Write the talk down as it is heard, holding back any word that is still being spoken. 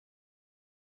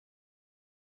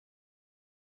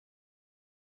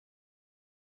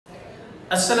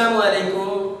আসসালামু আলাইকুম।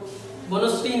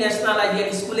 Banasree national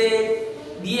ideal স্কুলে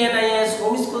ডিএনআইএস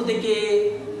হোম স্কুল থেকে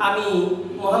আমি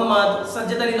মোহাম্মদ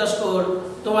সাজ্জাদ আলী লস্কর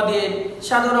তোমাদের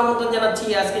সাদর আমন্ত্রণ জানাচ্ছি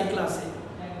আজকের ক্লাসে।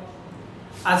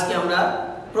 আজকে আমরা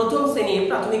প্রথম শ্রেণীর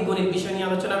প্রাথমিক গণিত বিষয় নিয়ে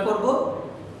আলোচনা করব।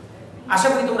 আশা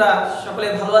করি তোমরা সকলে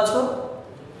ভালো আছো।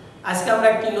 আজকে আমরা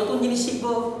একটি নতুন জিনিস শিখব,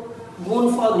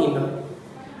 গুণফল নির্ণয়।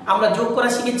 আমরা যোগ করা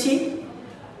শিখেছি,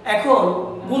 এখন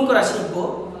গুণ করা শিখব।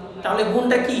 তাহলে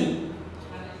গুণটা কি?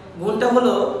 গুণটা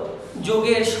হলো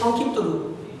যোগের সংক্ষিপ্ত রূপ।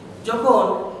 যখন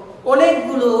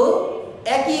অনেকগুলো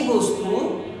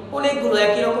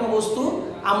একই রকম বস্তু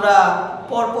আমরা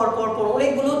পরপর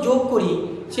অনেকগুলো যোগ করি,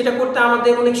 সেটা করতে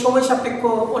আমাদের অনেক সময় সাপেক্ষ,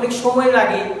 অনেক সময়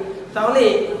লাগে। তাহলে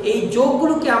এই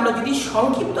যোগগুলোকে আমরা যদি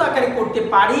সংক্ষিপ্ত আকারে করতে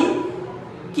পারি,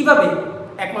 কিভাবে?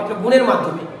 একমাত্র গুণের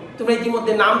মাধ্যমে। তোমরা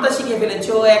ইতিমধ্যে নামতা শিখে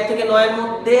ফেলেছো, 1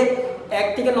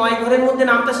 থেকে 9 ঘরের মধ্যে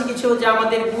নামতা শিখেছো, যে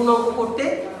আমাদের গুণ অঙ্ক করতে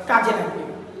কাজে লাগবে।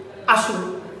 আসুন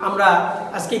আমরা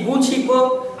আজকে গুণ শিখবো।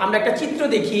 আমরা একটা চিত্র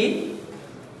দেখি।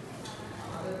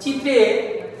 চিত্রে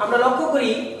আমরা লক্ষ্য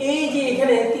করি, এই যে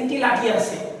এখানে 3টি লাঠি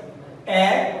আছে,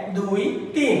 1 2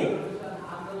 3।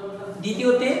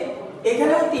 দ্বিতীয়তে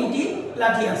এখানেও 3টি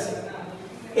লাঠি আছে,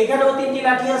 এখানেও 3টি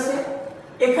লাঠি আছে,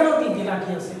 এখানেও 3টি লাঠি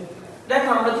আছে। দেখো,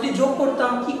 আমরা যদি যোগ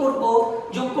করতাম কি করব?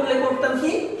 যোগ করলে করতাম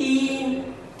কি 3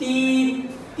 3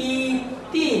 3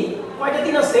 3। কয়টা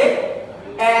 3 আছে?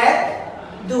 1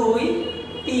 2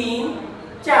 3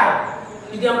 4।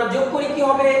 যদি আমরা যোগ করি কি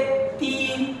হবে?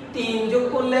 3 3 যোগ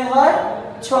করলে হয়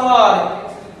 6,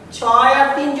 6 আর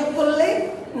 3 যোগ করলে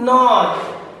 9,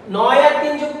 9 আর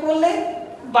 3 যোগ করলে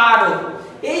 12।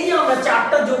 এই যে আমরা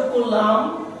 4টা যোগ করলাম,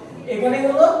 এখানে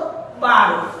হলো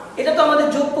 12। এটা তো আমাদের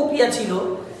যোগ প্রক্রিয়া ছিল।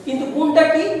 কিন্তু কোনটা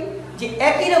কি? যে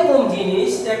একই রকম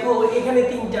জিনিস, দেখো এখানে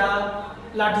 3টা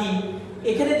লাঠি,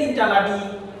 এখানে 3টা লাঠি,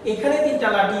 এখানে 3টা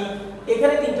লাঠি,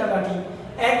 এখানে 3টা লাঠি।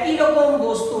 একই রকম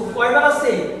বস্তু কয়বার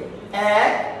আছে?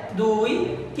 1 2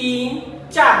 3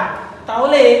 4।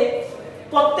 তাহলে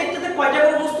প্রত্যেকটাতে কয়টা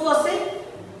করে বস্তু আছে?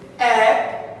 1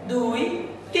 2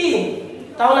 3।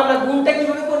 তাহলে আমরা গুণটা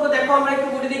কিভাবে করব? দেখো আমরা একটু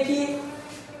করে দেখি।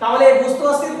 তাহলে বস্তু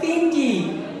আছে 3টি,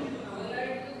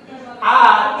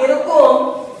 আর এরকম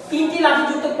 3টি লাঠি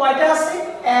যুক্ত কয়টা আছে?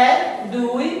 1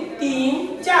 2 3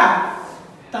 4।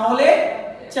 তাহলে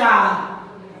 4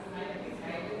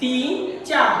 3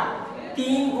 4,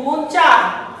 3 গুণ 4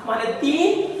 মানে 3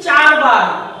 4 বার।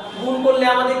 গুণ করলে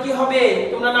আমাদের কি হবে?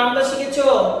 তোমরা নামটা শিখেছো।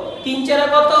 3 4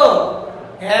 কত?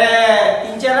 হ্যাঁ,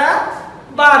 3 4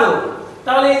 12।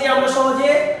 তাহলে এই যে আমরা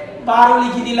সহজে 12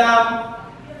 লিখে দিলাম।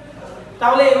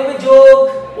 তাহলে এভাবে যোগ,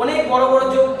 অনেক বড় বড়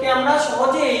যোগকে আমরা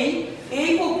সহজেই এই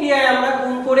প্রক্রিয়ায় আমরা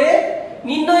গুণ করে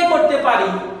নির্ণয় করতে পারি।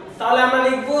 তাহলে আমরা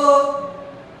লিখব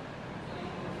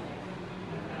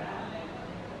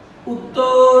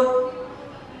উত্তর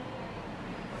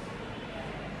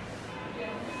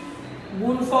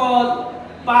গুণফল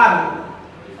 12।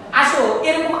 আসো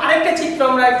এরকম আরেকটা চিত্র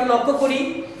আমরা একটু লক্ষ্য করি।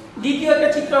 দ্বিতীয় একটা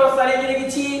চিত্র আমরা সারিয়ে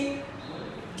রেখেছি।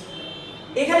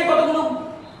 এখানে কতগুলো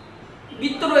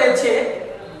বৃত্ত রয়েছে?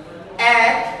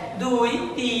 1 2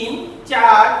 3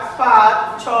 4 5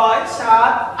 6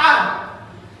 7 8।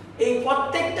 এই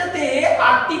প্রত্যেকটাতে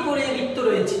 8টি করে বৃত্ত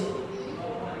রয়েছে।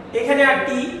 এখানে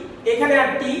 8টি, এখানে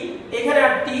 8টি, এখানে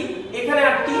 8টি, এখানে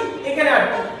 8টি, এখানে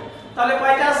 8টি। তাহলে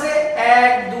কয়টা আছে?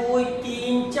 1 2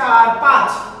 3 4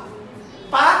 5,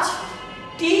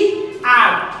 5টি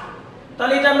 8।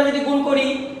 তাহলে এটা আমরা যদি গুণ করি,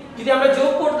 যদি আমরা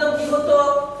যোগ করতাম কি হতো?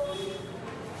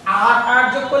 8 8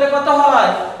 যোগ করলে কত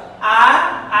হয়? 8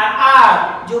 আর 8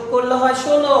 যোগ করলে হয়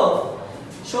 16,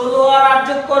 16 আর 8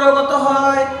 যোগ করো কত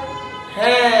হয়?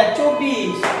 হ্যাঁ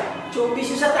 24, 24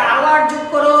 এর সাথে আরো 8 যোগ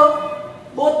করো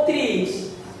 32,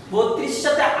 32 এর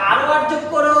সাথে আরো 8 যোগ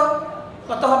করো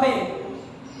কত হবে?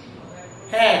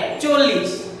 হ্যাঁ 40।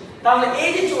 তাহলে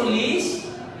এই যে 40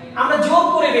 আমরা যোগ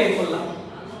করে বের করলাম।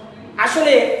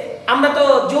 আসলে আমরা তো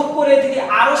যোগ করে যদি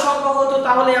আরো সংখ্যা হতো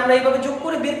তাহলে আমরা এইভাবে যোগ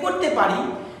করে বের করতে পারি,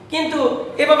 কিন্তু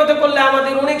এভাবে তো করলে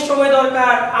আমাদের অনেক সময়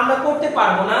দরকার, আমরা করতে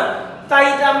পারবো না। তাই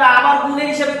এটা আমরা আবার গুণের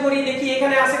হিসাবে করি। দেখি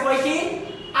এখানে আছে কয়টি?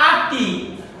 8টি।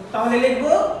 তাহলে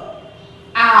লিখবো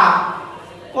 8।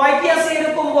 কয়টি আছে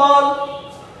এরকম বল?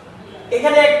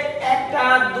 এখানে 1টা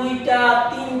 2টা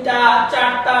 3টা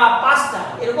 4টা 5টা,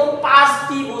 এরকম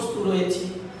 5টি বস্তু রয়েছে।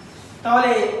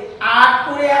 তাহলে 8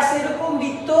 করে আছে এরকম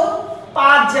বৃত্ত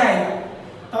 5 জায়গায়।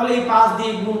 তাহলে এই 5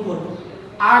 দিয়ে গুণ করব।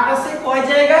 8 আছে কয়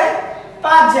জায়গায়?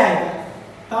 5 জায়গায়।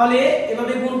 তাহলে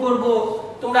এভাবে গুণ করব।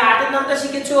 তোমরা 8 এর নামটা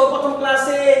শিখেছো প্রথম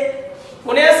ক্লাসে,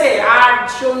 মনে আছে? 8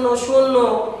 0 0,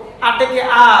 8 থেকে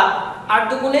 8, 8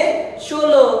 দুগুণে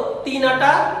 16, 3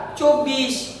 8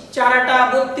 24, 4 8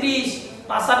 32,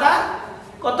 5 8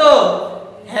 কত?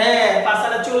 হ্যাঁ 5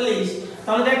 আর 40।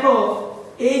 তাহলে দেখো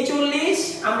এই 40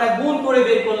 আমরা গুণ করে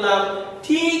বের করলাম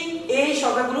ঠিক এই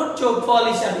সংখ্যাগুলোর যোগফল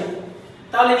হিসাবে।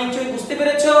 তাহলে নিশ্চয়ই বুঝতে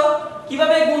পেরেছো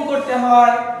কিভাবে গুণ করতে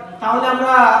হয়। তাহলে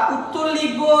আমরা উত্তর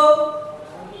লিখব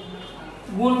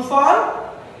গুণফল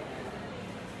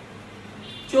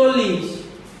 40।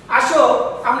 আসো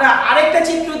আমরা আরেকটা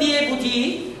চিত্র দিয়ে বুঝি।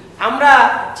 আমরা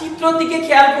চিত্রের দিকে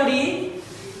খেয়াল করি।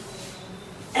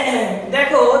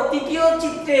 দেখো তৃতীয়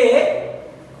চিত্রে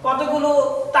কতগুলো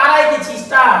তারা এঁকেছি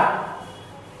স্টার।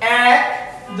 1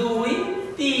 2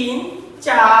 3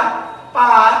 4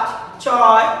 5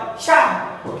 6 7।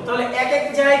 তাহলে এক এক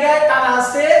জায়গায় তারা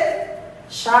আছে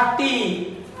 7টি।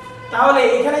 তাহলে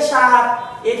এখানে 7,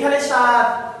 এখানে 7,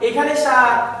 এখানে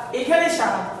 7, এখানে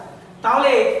 7।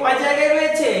 তাহলে কয় জায়গায়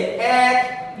রয়েছে? 1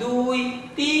 2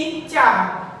 3 4।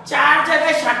 4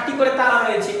 জায়গায় 7টি করে তারা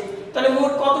রয়েছে। তাহলে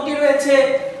মোট কতটি রয়েছে?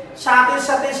 7 এর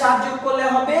সাথে 7 যোগ করলে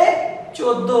হবে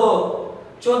 14।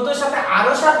 14 এর সাথে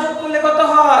আরো 7 যোগ করলে কত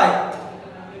হয়?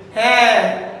 হ্যাঁ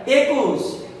 21।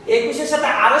 21 এর সাথে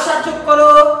আরো 7 যোগ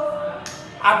করো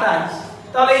 28।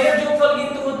 তাহলে এটার যোগফল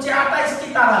কিন্তু হচ্ছে 28টি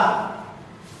তারা।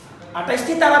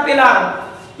 28টি তারা পেলাম।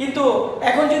 কিন্তু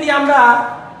এখন যদি আমরা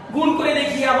গুণ করে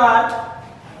দেখি আবার,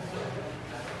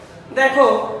 দেখো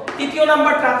তৃতীয়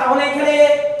নাম্বারটা, তাহলে এখানে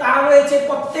তারা রয়েছে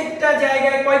প্রত্যেকটা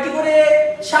জায়গায় কয়টি করে?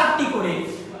 7টি করে।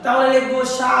 তাহলে লিখবো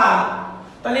 7।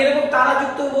 তাহলে এরকম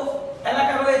তারাযুক্ত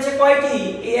এলাকা রয়েছে কয়টি?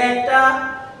 এই একটা,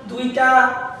 দুইটা,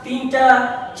 তিনটা,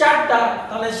 চারটা।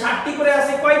 তাহলে 7টি করে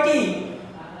আছে কয়টি?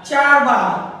 4 বার।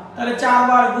 তাহলে 4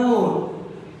 বার গুণ।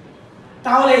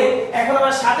 তাহলে এখন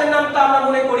আমরা 7 এর নামটা আমরা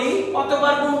মনে করি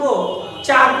কতবার গুনবো?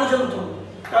 4 পর্যন্ত।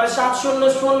 তাহলে 7 0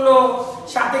 0,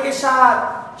 7 থেকে 7,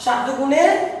 7 দুগুণে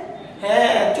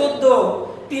হ্যাঁ 14,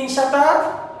 3 7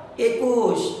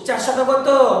 21, 4 7 কত?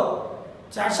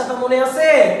 4 7 মনে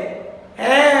আছে?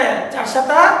 হ্যাঁ 4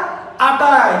 7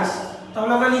 28।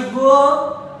 তাহলে আমরা লিখবো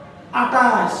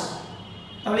 28।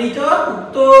 তাহলে এটা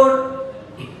উত্তর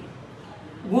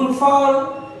গুণফল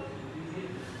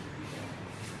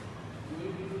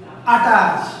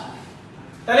 28।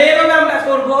 তাহলে এভাবে আমরা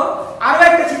করব। আরো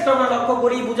একটা চিত্র আমরা লক্ষ্য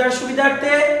করি বোঝার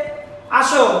সুবিধার্থে।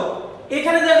 আসো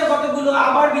এখানে দেখো কতগুলো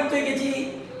আবার বৃত্ত এঁকেছি।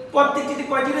 প্রত্যেকটিতে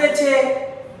কয়টি রয়েছে?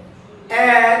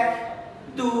 1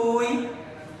 2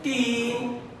 3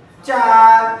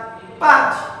 4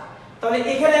 5। তাহলে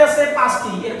এখানে আছে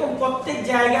 5টি। এরকম প্রত্যেক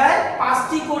জায়গায়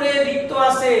 5টি করে বৃত্ত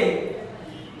আছে।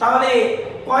 তাহলে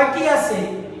কয়টি আছে?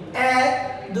 1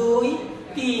 2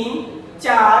 3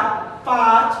 4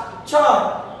 5 6।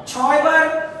 6 বার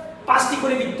 5টি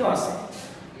করে বৃত্ত আছে।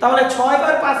 তাহলে 6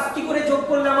 বার 5টি করে যোগ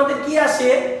করলে আমাদের কি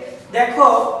আসে? দেখো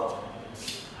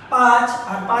 5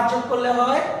 আর 5 যোগ করলে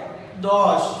হয়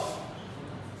 10।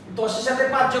 10 এর সাথে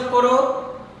 5 যোগ করো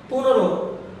 15।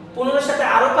 15 এর সাথে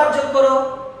আরো 5 যোগ করো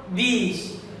 20।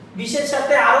 20 এর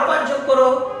সাথে আরো 5 যোগ করো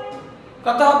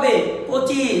কত হবে?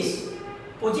 25।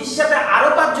 25 এর সাথে আরো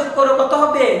 5 যোগ করো কত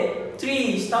হবে?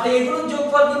 30। তাহলে এগুলোর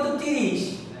যোগফল কিন্তু 30।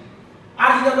 আর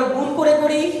যদি আমরা গুণ করে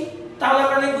করি তাহলে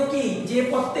আমরা লিখব কি? যে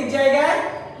প্রত্যেক জায়গায়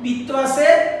বৃত্ত আছে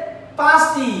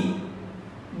 5টি।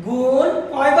 গুণ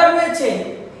কয়বার রয়েছে?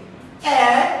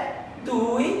 1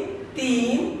 2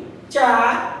 3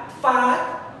 4 5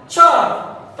 6।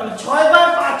 তাহলে 6 বার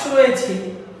 5 রয়েছে।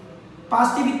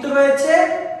 5টি বৃত্ত রয়েছে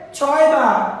 6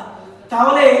 বার।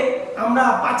 তাহলে আমরা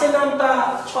 5 এর নামটা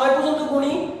 6 পর্যন্ত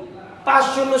গুনি। 5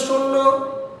 0 0,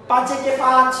 5 একে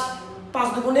 5, 5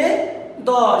 দুগুণে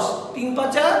 10, 3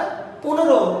 5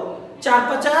 15, 4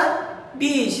 5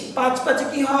 20, 5 5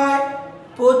 কি হয়?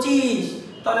 25।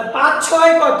 তাহলে 5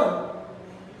 6 কত?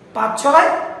 5 6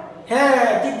 হ্যাঁ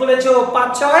ঠিক বলেছো,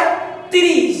 5 6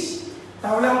 30।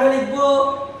 তাহলে আমরা লিখব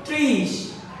 30।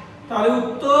 তাহলে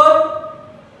উত্তর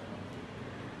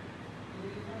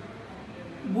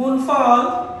গুণফল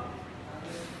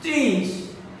 30।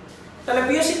 তাহলে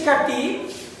প্রিয় শিক্ষার্থী,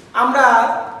 আমরা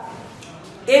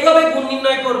এইভাবে গুণ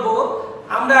নির্ণয় করব।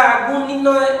 আমরা গুণ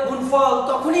নির্ণয় গুণফল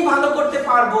তখনই ভালো করতে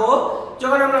পারবো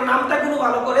যখন আমরা নামতাগুলো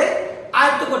ভালো করে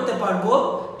আয়ত্ত করতে পারবো।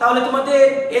 তাহলে তোমাদের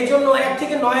এই জন্য 1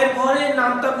 থেকে 9 এর ঘরের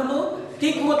নামতাগুলো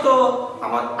ঠিক মতো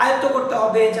আমার আয়ত্ত করতে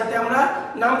হবে, যাতে আমরা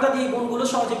নামতা দিয়ে গুণগুলো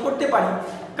সহজে করতে পারি।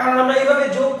 কারণ আমরা এইভাবে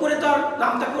যোগ করে তো আর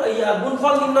নামতা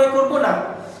গুণফল নির্ণয় করব না।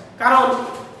 কারণ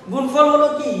গুণফল হলো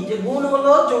কি? যে গুণ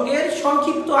হলো যোগের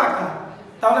সংক্ষিপ্ত আকার।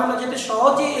 তাহলে আমরা যাতে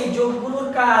সহজে এই যোগগুলোর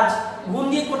কাজ গুণ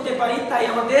দিয়ে করতে পারি, তাই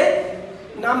আমাদের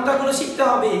নামতাগুলো শিখতে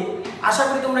হবে। আশা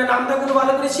করি তোমরা নামতাগুলো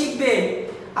ভালো করে শিখবে।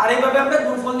 আর এইভাবে আমরা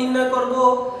গুণফল নির্ণয় করব।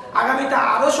 আগামীতে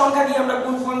আরো সংখ্যা দিয়ে আমরা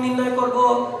গুণফল নির্ণয় করব।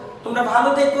 তোমরা ভালো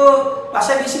থেকো,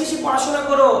 বাসায় বেশি বেশি পড়াশোনা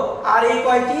করো, আর এই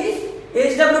কয়টি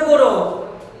এইচডব্লিউ করো।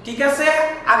 ঠিক আছে,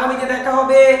 আগামীতে দেখা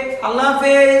হবে। আল্লাহ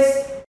হাফেজ।